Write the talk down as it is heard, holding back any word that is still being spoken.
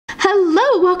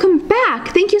Hello, welcome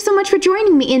back. Thank you so much for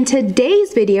joining me. In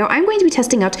today's video, I'm going to be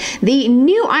testing out the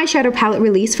new eyeshadow palette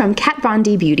release from Kat Von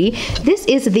D Beauty. This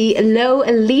is the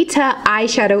Lolita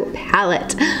eyeshadow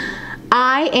palette.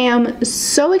 I am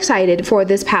so excited for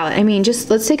this palette. I mean, just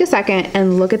let's take a second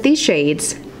and look at these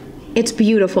shades. It's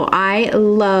beautiful. I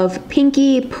love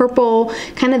pinky, purple,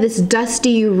 kind of this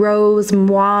dusty rose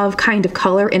mauve kind of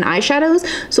color in eyeshadows.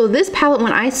 So this palette,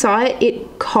 when I saw it,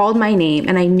 it called my name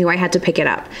and I knew I had to pick it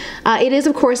up. It is,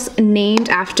 of course, named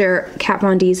after Kat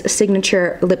Von D's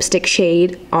signature lipstick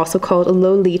shade, also called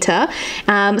Lolita.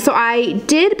 So I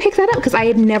did pick that up because I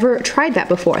had never tried that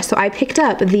before. So I picked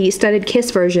up the Studded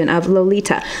Kiss version of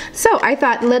Lolita. So I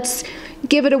thought, let's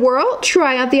give it a whirl,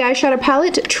 try out the eyeshadow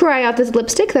palette, try out this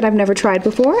lipstick that I've never tried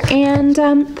before, and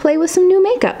play with some new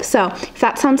makeup. So if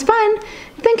that sounds fun,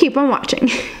 then keep on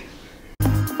watching.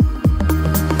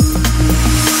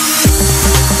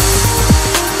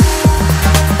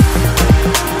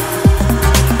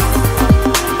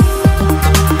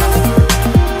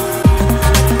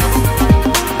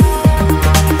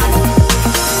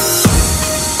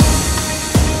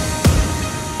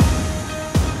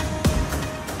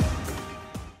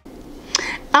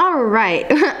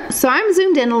 Alright, so I'm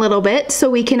zoomed in a little bit so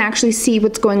we can actually see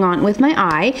what's going on with my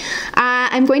eye.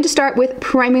 I'm going to start with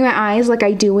priming my eyes like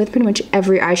I do with pretty much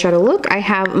every eyeshadow look. I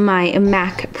have my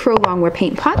MAC Pro Longwear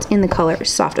paint pot in the color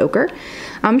Soft Ochre.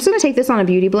 I'm just going to take this on a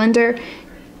beauty blender.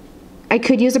 I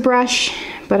could use a brush,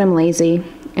 but I'm lazy,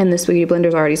 and this beauty blender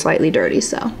is already slightly dirty,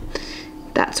 so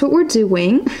that's what we're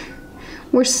doing.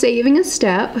 We're saving a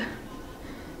step.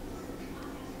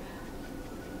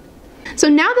 So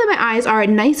now that my eyes are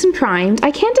nice and primed, I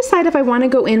can't decide if I want to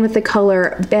go in with the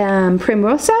color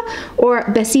Primrosa or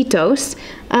Besitos.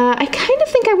 I kind of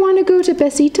think I want to go to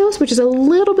Besitos, which is a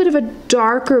little bit of a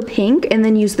darker pink, and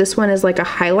then use this one as like a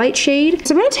highlight shade.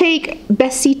 So I'm going to take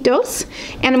Besitos,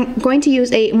 and I'm going to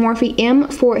use a Morphe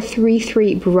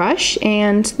M433 brush,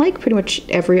 and like pretty much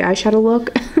every eyeshadow look,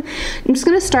 I'm just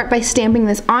going to start by stamping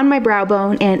this on my brow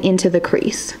bone and into the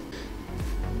crease.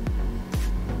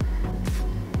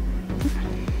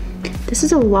 This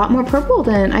is a lot more purple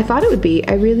than I thought it would be.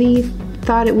 I really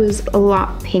thought it was a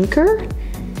lot pinker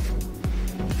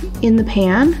in the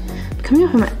pan.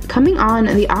 Coming on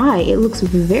the eye, it looks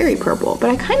very purple, but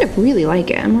I kind of really like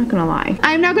it, I'm not gonna lie.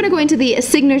 I'm now gonna go into the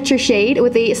signature shade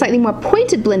with a slightly more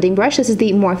pointed blending brush. This is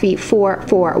the Morphe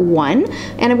 441,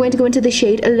 and I'm going to go into the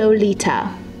shade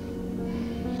Lolita.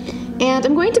 And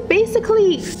I'm going to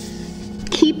basically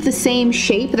keep the same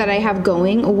shape that I have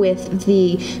going with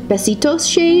the Besitos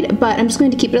shade, but I'm just going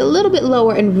to keep it a little bit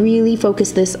lower and really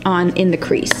focus this on in the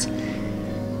crease.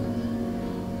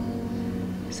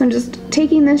 So I'm just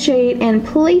taking this shade and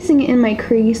placing it in my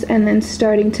crease and then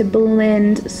starting to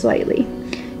blend slightly.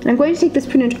 And I'm going to take this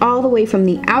pretty much all the way from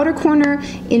the outer corner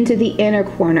into the inner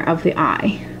corner of the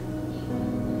eye.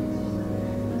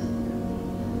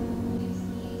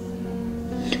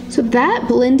 So that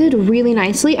blended really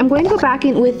nicely. I'm going to go back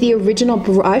in with the original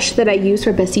brush that I used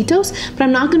for Besitos, but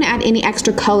I'm not going to add any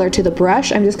extra color to the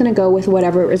brush. I'm just going to go with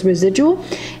whatever is residual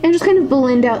and just kind of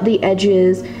blend out the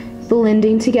edges,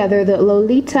 blending together the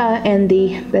Lolita and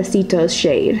the Besitos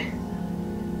shade.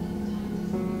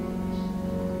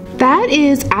 That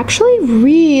is actually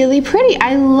really pretty.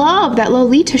 I love that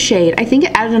Lolita shade. I think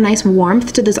it added a nice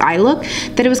warmth to this eye look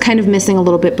that it was kind of missing a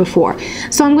little bit before.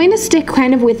 So I'm going to stick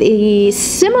kind of with a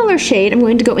similar shade. I'm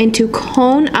going to go into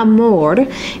Con Amor,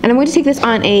 and I'm going to take this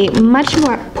on a much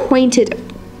more pointed,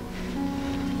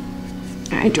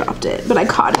 I dropped it, but I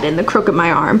caught it in the crook of my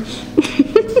arm.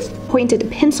 Pointed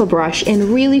pencil brush,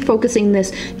 and really focusing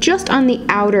this just on the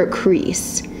outer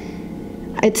crease.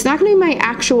 It's not going to be my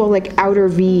actual like outer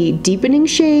V deepening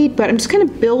shade, but I'm just kind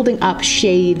of building up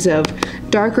shades of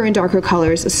darker and darker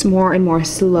colors more and more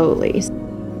slowly.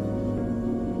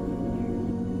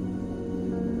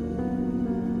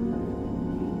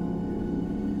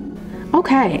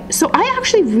 Okay, so I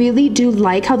actually really do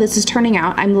like how this is turning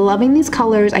out. I'm loving these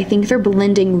colors. I think they're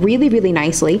blending really, really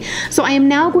nicely. So I am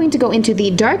now going to go into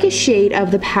the darkest shade of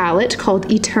the palette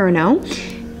called Eterno,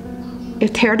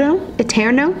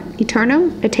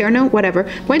 whatever.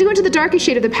 I'm going to go into the darkest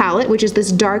shade of the palette, which is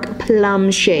this dark plum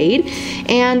shade.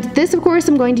 And this, of course,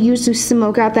 I'm going to use to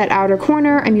smoke out that outer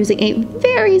corner. I'm using a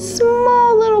very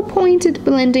small little pointed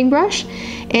blending brush.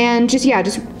 And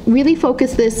just really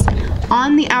focus this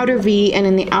on the outer V and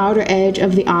in the outer edge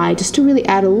of the eye, just to really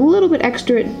add a little bit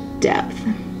extra depth.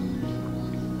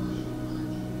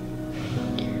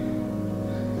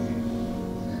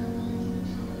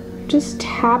 Just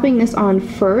tapping this on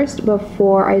first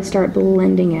before I start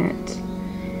blending it.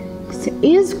 It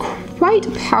is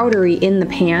quite powdery in the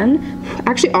pan.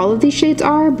 Actually, all of these shades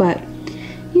are, but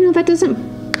you know, that doesn't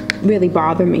really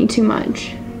bother me too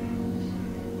much.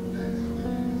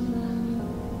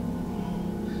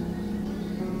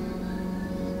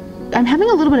 I'm having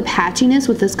a little bit of patchiness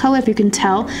with this color, if you can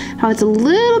tell how it's a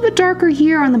little bit darker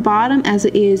here on the bottom as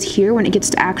it is here when it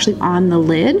gets to actually on the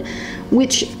lid,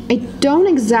 which I don't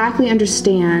exactly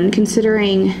understand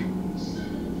considering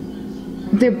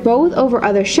they're both over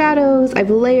other shadows. I've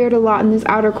layered a lot in this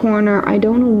outer corner. I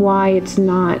don't know why it's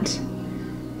not.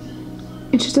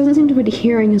 It just doesn't seem to be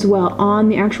adhering as well on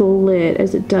the actual lid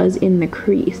as it does in the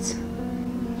crease.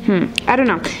 I don't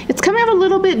know. It's coming out a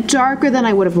little bit darker than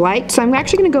I would have liked, so I'm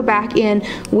actually going to go back in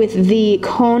with the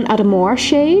Con Amor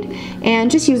shade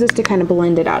and just use this to kind of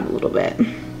blend it out a little bit.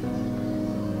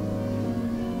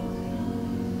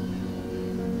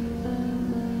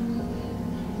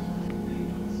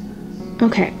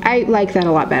 Okay, I like that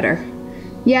a lot better.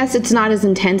 Yes, it's not as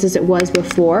intense as it was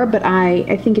before, but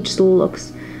I think it just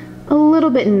looks a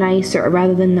little bit nicer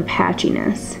rather than the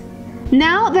patchiness.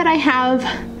 Now that I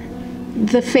have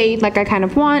the fade like I kind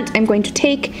of want, I'm going to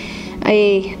take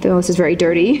though this is very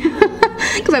dirty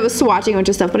because I was swatching a bunch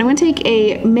of stuff, but I'm going to take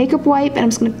a makeup wipe and I'm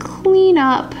just going to clean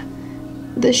up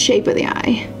the shape of the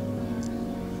eye.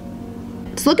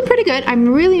 It's looking pretty good. I'm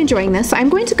really enjoying this. So I'm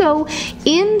going to go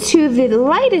into the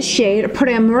lightest shade,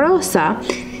 Premosa.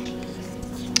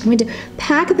 I'm going to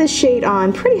pack this shade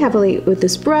on pretty heavily with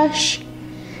this brush,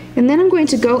 and then I'm going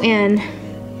to go in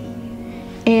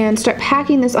and start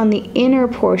packing this on the inner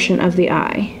portion of the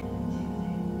eye.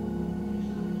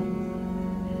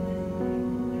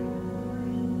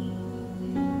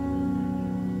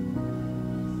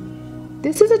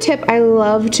 This is a tip I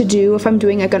love to do if I'm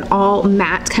doing like an all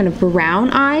matte kind of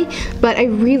brown eye, but I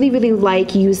really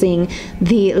like using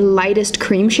the lightest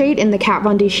cream shade in the Kat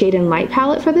Von D Shade and Light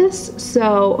palette for this,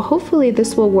 so hopefully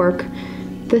this will work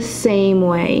the same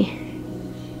way.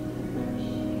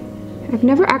 I've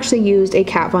never actually used a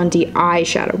Kat Von D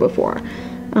eyeshadow before.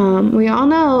 We all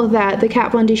know that the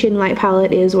Kat Von D Shade and Light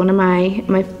palette is one of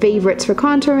my favorites for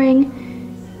contouring.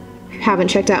 If you haven't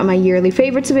checked out my yearly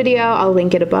favorites video, I'll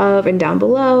link it above and down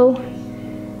below.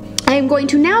 I am going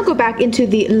to now go back into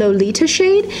the Lolita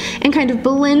shade and kind of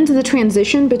blend the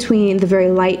transition between the very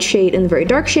light shade and the very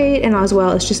dark shade, and as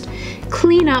well as just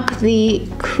clean up the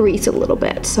crease a little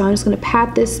bit. So I'm just going to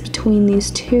pat this between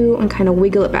these two and kind of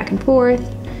wiggle it back and forth.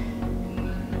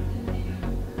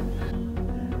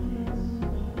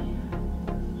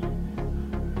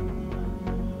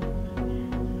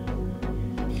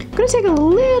 I'm going to take a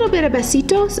little bit of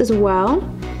Besitos as well.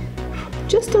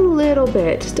 Just a little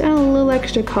bit, just add a little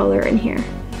extra color in here.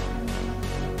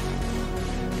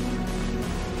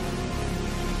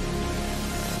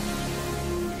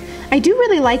 I do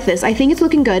really like this. I think it's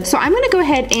looking good. So I'm gonna go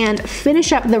ahead and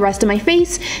finish up the rest of my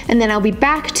face, and then I'll be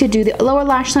back to do the lower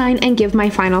lash line and give my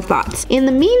final thoughts. In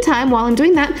the meantime, while I'm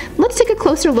doing that, let's take a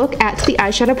closer look at the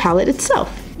eyeshadow palette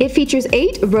itself. It features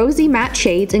 8 rosy matte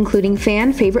shades, including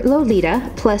fan favorite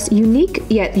Lolita, plus unique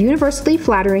yet universally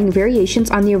flattering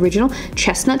variations on the original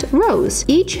Chestnut Rose.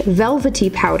 Each velvety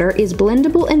powder is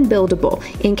blendable and buildable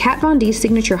in Kat Von D's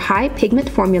signature high pigment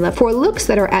formula for looks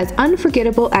that are as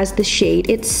unforgettable as the shade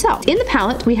itself. In the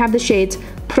palette, we have the shades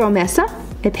Promesa,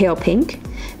 a pale pink,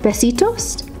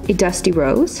 Besitos, a dusty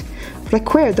rose,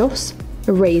 Recuerdos,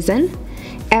 raisin,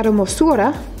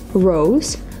 Hermosura,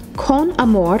 rose, Con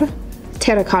Amor,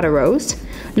 terracotta rose,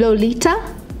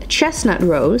 Lolita, chestnut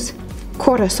rose,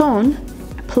 Corazon,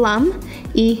 plum,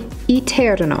 y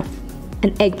Eterno,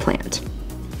 an eggplant.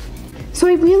 So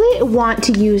I really want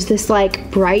to use this like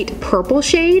bright purple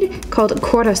shade called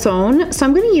Corazon, so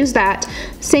I'm going to use that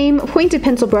same pointed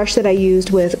pencil brush that I used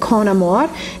with Con Amor,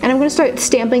 and I'm going to start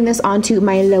stamping this onto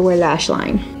my lower lash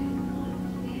line.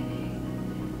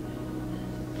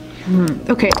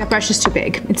 Okay, that brush is too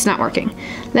big. It's not working.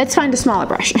 Let's find a smaller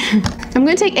brush. I'm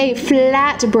going to take a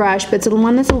flat brush, but it's the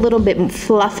one that's a little bit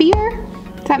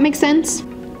fluffier, if that makes sense.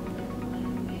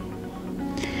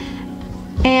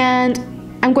 And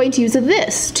I'm going to use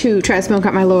this to try to smoke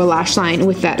out my lower lash line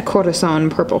with that Corazon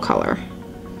purple color.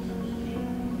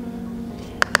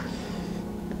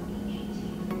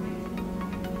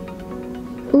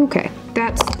 Okay,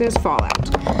 there's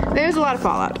fallout. There's a lot of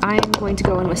fallout. I am going to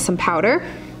go in with some powder.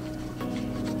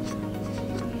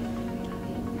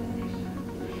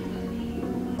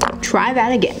 Try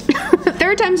that again.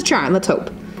 Third time's a charm, let's hope.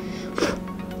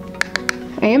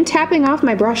 I am tapping off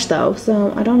my brush though,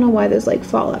 so I don't know why there's like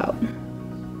fallout.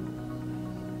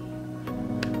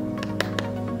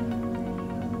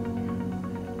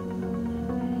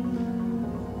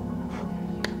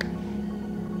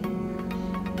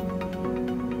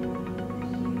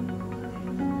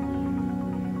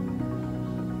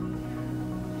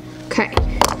 Okay,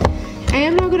 I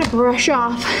am now gonna brush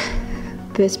off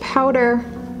this powder,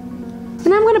 and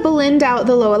I'm gonna blend out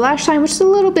the lower lash line, which is a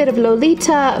little bit of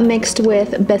Lolita mixed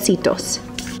with Besitos.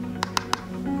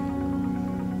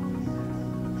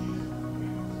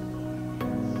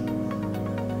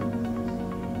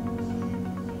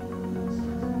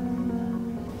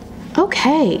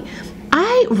 Okay,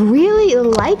 I really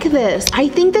like this. I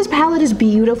think this palette is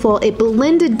beautiful. It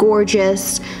blended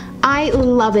gorgeous. I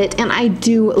love it, and I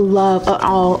do love an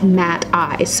all matte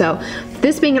eye. So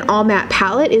this being an all matte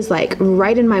palette is like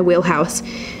right in my wheelhouse.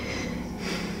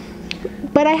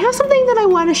 But I have something that I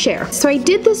want to share. So I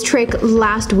did this trick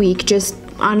last week, just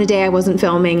on a day I wasn't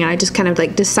filming, and I just kind of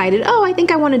like decided, oh, I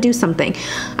think I want to do something.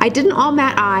 I did an all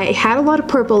matte eye, it had a lot of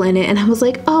purple in it, and I was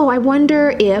like, oh, I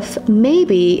wonder if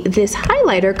maybe this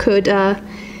highlighter could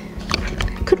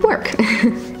work.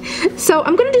 So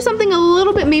I'm gonna do something a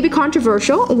little bit maybe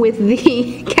controversial with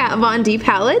the Kat Von D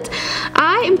palette.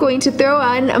 I am going to throw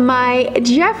on my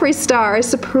Jeffree Star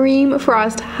Supreme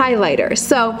Frost highlighter.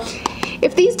 So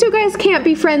if these two guys can't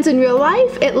be friends in real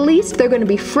life, at least they're gonna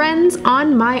be friends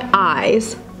on my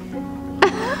eyes.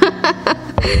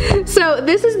 So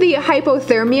this is the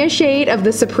Hypothermia shade of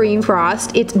the Supreme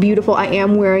Frost. It's beautiful. I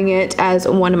am wearing it as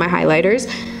one of my highlighters.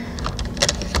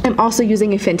 I'm also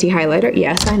using a Fenty highlighter.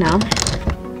 Yes, I know.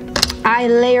 I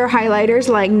layer highlighters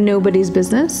like nobody's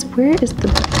business. Where is the...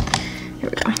 Here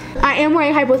we go. I am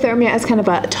wearing Hypothermia as kind of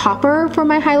a topper for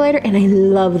my highlighter, and I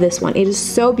love this one. It is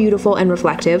so beautiful and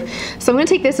reflective. So I'm going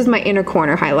to take this as my inner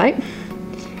corner highlight.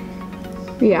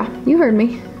 Yeah, you heard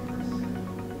me.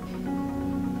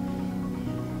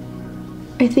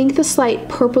 I think the slight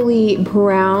purpley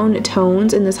brown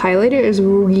tones in this highlighter is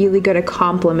really going to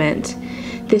complement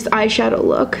this eyeshadow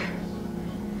look.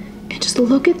 And just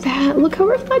look at that. Look how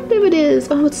reflective it is.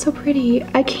 Oh, it's so pretty.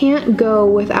 I can't go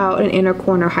without an inner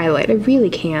corner highlight. I really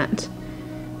can't.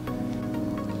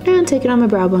 And take it on my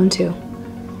brow bone too.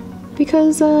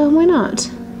 Because why not?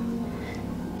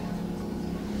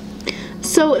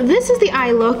 So this is the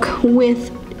eye look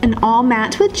with an all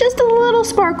matte with just a little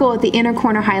sparkle at the inner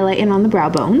corner highlight and on the brow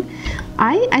bone.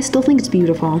 I still think it's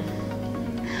beautiful.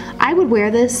 I would wear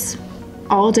this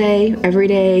all day, every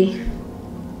day.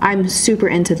 I'm super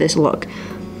into this look.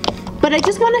 But I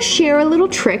just want to share a little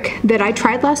trick that I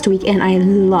tried last week and I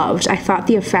loved. I thought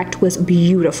the effect was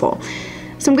beautiful.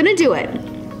 So I'm gonna do it.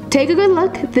 Take a good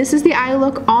look. This is the eye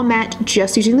look all matte,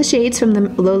 just using the shades from the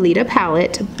Lolita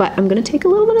palette, but I'm gonna take a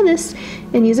little bit of this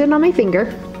and use it on my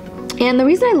finger. And the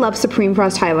reason I love Supreme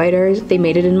Frost highlighters, they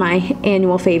made it in my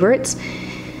annual favorites,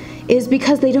 is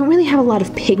because they don't really have a lot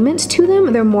of pigment to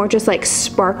them. They're more just like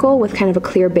sparkle with kind of a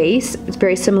clear base. It's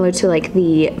very similar to like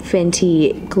the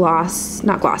Fenty gloss,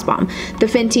 not gloss bomb, the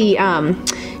Fenty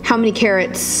How Many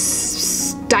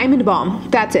Carats Diamond Balm.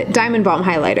 That's it, Diamond Balm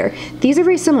highlighter. These are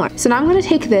very similar. So now I'm gonna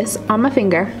take this on my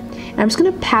finger and I'm just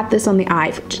gonna pat this on the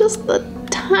eye for just the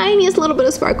tiniest little bit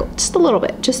of sparkle. Just a little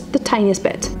bit, just the tiniest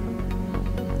bit.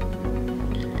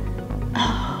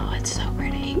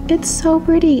 It's so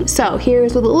pretty. So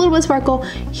here's with a little bit of sparkle,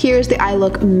 here's the eye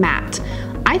look matte.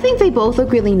 I think they both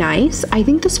look really nice. I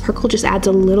think the sparkle just adds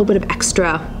a little bit of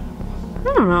extra, I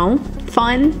don't know,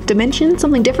 fun, dimension,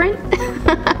 something different.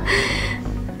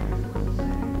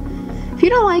 If you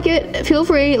don't like it, feel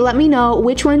free, let me know.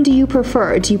 Which one do you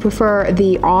prefer? Do you prefer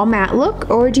the all matte look,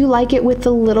 or do you like it with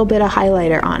a little bit of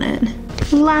highlighter on it?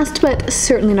 Last but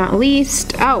certainly not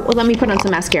least, oh, well, let me put on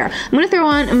some mascara. I'm gonna throw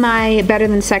on my Better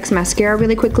Than Sex mascara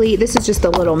really quickly. This is just a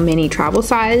little mini travel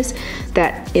size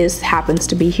that happens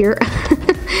to be here.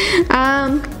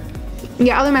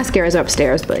 Yeah, other mascaras are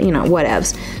upstairs, but you know,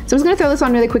 whatevs. So I'm just gonna throw this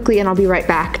on really quickly and I'll be right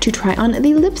back to try on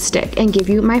the lipstick and give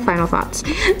you my final thoughts.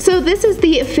 So this is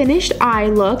the finished eye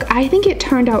look. I think it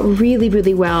turned out really,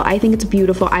 really well. I think it's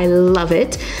beautiful, I love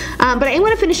it. But I am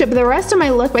gonna finish up the rest of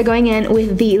my look by going in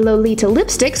with the Lolita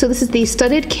lipstick. So this is the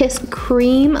Studded Kiss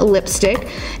Cream Lipstick.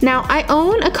 Now, I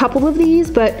own a couple of these,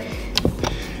 but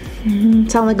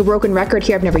sound like a broken record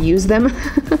here, I've never used them.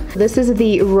 This is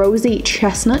the Rosy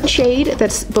Chestnut shade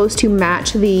that's supposed to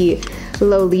match the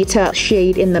Lolita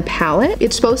shade in the palette.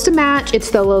 It's supposed to match, it's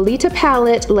the Lolita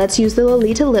palette. Let's use the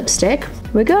Lolita lipstick.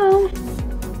 Here we go.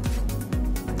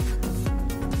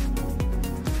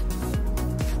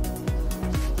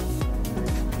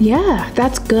 Yeah,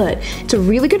 that's good. It's a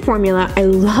really good formula. I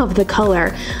love the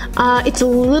color. It's a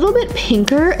little bit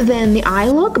pinker than the eye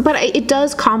look, but it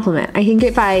does complement. I think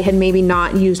if I had maybe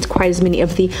not used quite as many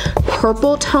of the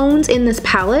purple tones in this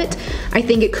palette, I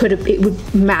think it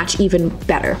would match even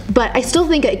better. But I still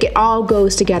think it all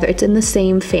goes together. It's in the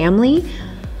same family,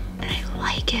 and I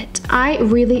like it. I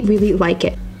really, really like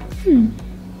it.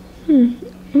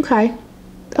 Okay.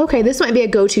 Okay, this might be a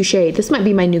go-to shade. This might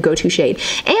be my new go-to shade.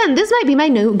 And this might be my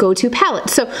new go-to palette.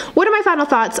 So what are my final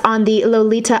thoughts on the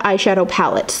Lolita eyeshadow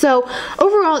palette? So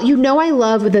overall, you know I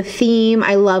love the theme.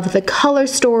 I love the color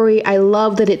story. I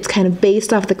love that it's kind of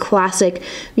based off the classic,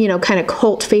 you know, kind of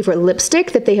cult favorite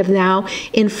lipstick that they have now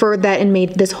inferred that and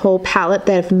made this whole palette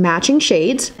that have matching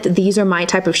shades. These are my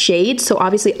type of shades, so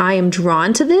obviously I am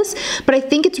drawn to this, but I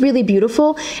think it's really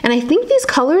beautiful, and I think these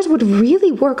colors would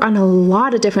really work on a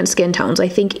lot of different skin tones. I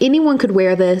think anyone could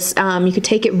wear this. You could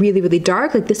take it really, really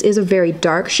dark, like this is a very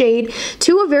dark shade,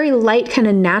 to a very light kind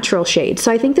of natural shade.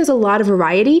 So I think there's a lot of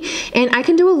variety, and I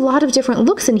can do a lot of different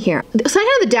looks in here. So I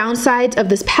know the downsides of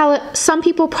this palette, some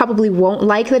people probably won't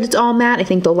like that it's all matte. I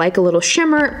think they'll like a little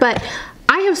shimmer, but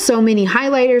I have so many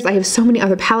highlighters, I have so many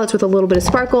other palettes with a little bit of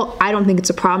sparkle. I don't think it's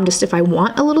a problem just if I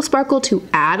want a little sparkle to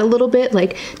add a little bit.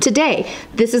 Like today,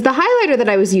 this is the highlighter that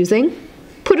I was using.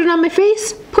 Put it on my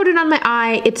face, put it on my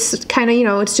eye. It's kind of, you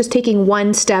know, it's just taking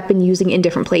one step and using it in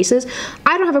different places.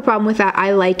 I don't have a problem with that.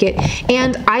 I like it.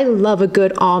 And I love a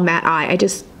good all matte eye. I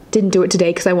just didn't do it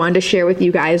today because I wanted to share with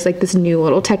you guys like this new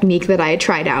little technique that I had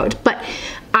tried out. But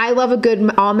I love a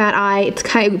good all matte eye.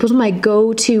 It was my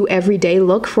go-to everyday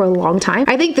look for a long time.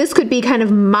 I think this could be kind of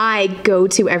my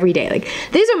go-to everyday. Like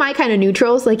these are my kind of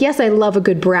neutrals. Like yes, I love a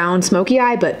good brown smoky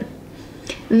eye, but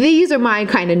these are my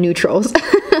kind of neutrals.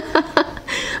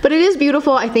 But it is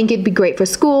beautiful. I think it'd be great for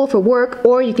school, for work,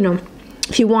 or you can,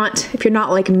 if you want, if you're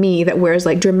not like me that wears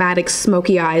like dramatic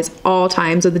smoky eyes all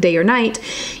times of the day or night,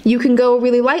 you can go a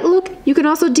really light look. You can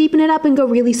also deepen it up and go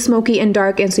really smoky and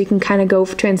dark, and so you can kind of go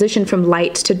transition from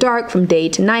light to dark, from day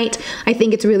to night. I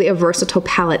think it's really a versatile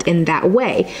palette in that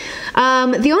way.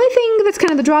 The only thing that's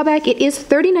kind of the drawback, it is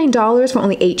 $39 for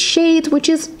only 8 shades, which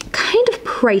is kind of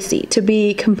pricey, to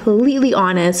be completely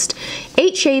honest.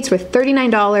 8 shades for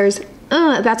 $39.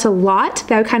 That's a lot.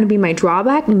 That would kind of be my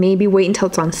drawback. Maybe wait until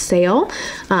it's on sale,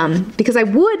 because I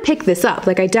would pick this up.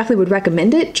 Like I definitely would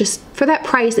recommend it. Just for that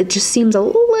price, it just seems a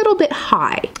little bit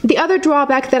high. The other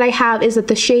drawback that I have is that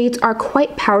the shades are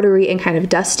quite powdery and kind of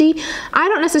dusty. I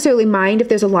don't necessarily mind if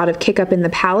there's a lot of kick up in the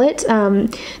palette.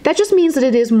 That just means that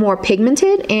it is more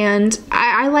pigmented, and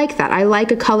I like that. I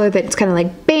like a color that's kind of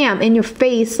like bam, in your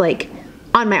face, like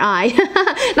on my eye.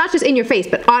 Not just in your face,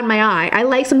 but on my eye. I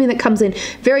like something that comes in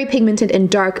very pigmented and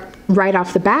dark right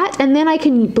off the bat, and then I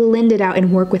can blend it out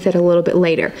and work with it a little bit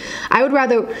later. I would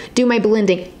rather do my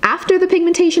blending after the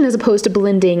pigmentation as opposed to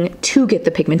blending to get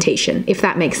the pigmentation, if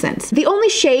that makes sense. The only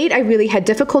shade I really had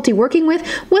difficulty working with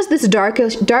was this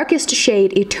darkest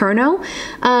shade, Eterno.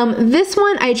 This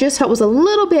one I just thought was a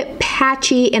little bit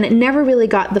patchy, and it never really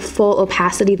got the full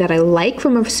opacity that I like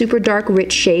from a super dark,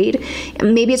 rich shade.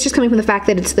 And maybe it's just coming from the fact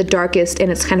that it's the darkest and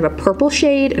it's kind of a purple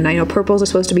shade, and I know purples are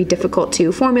supposed to be difficult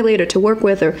to formulate or to work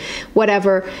with or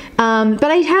whatever, but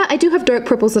I do have dark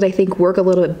purples that I think work a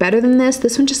little bit better than this.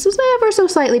 This one just was ever so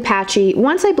slightly patchy.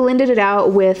 Once I blended it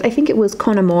out with, I think it was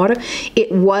Con Amor,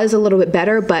 it was a little bit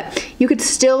better, but you could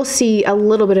still see a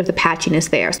little bit of the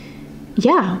patchiness there.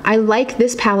 Yeah, I like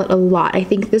this palette a lot. I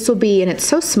think this will be, and it's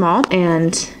so small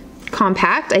and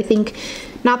compact, I think,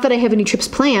 not that I have any trips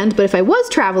planned, but if I was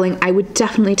traveling, I would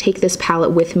definitely take this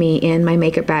palette with me in my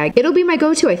makeup bag. It'll be my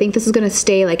go-to. I think this is gonna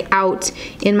stay like out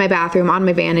in my bathroom, on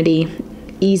my vanity,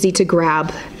 easy to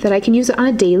grab, that I can use it on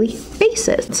a daily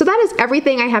basis. So that is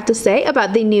everything I have to say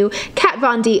about the new Kat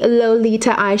Von D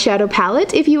Lolita eyeshadow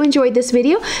palette. If you enjoyed this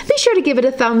video, be sure to give it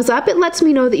a thumbs up. It lets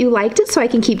me know that you liked it so I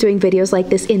can keep doing videos like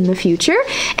this in the future.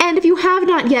 And if you have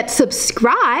not yet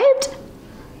subscribed,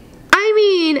 I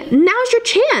mean, now's your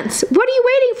chance. What are you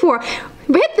waiting for?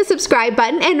 Hit the subscribe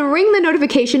button and ring the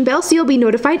notification bell so you'll be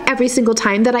notified every single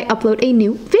time that I upload a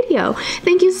new video.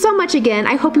 Thank you so much again.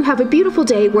 I hope you have a beautiful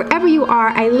day wherever you are.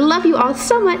 I love you all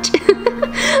so much.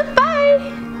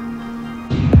 Bye!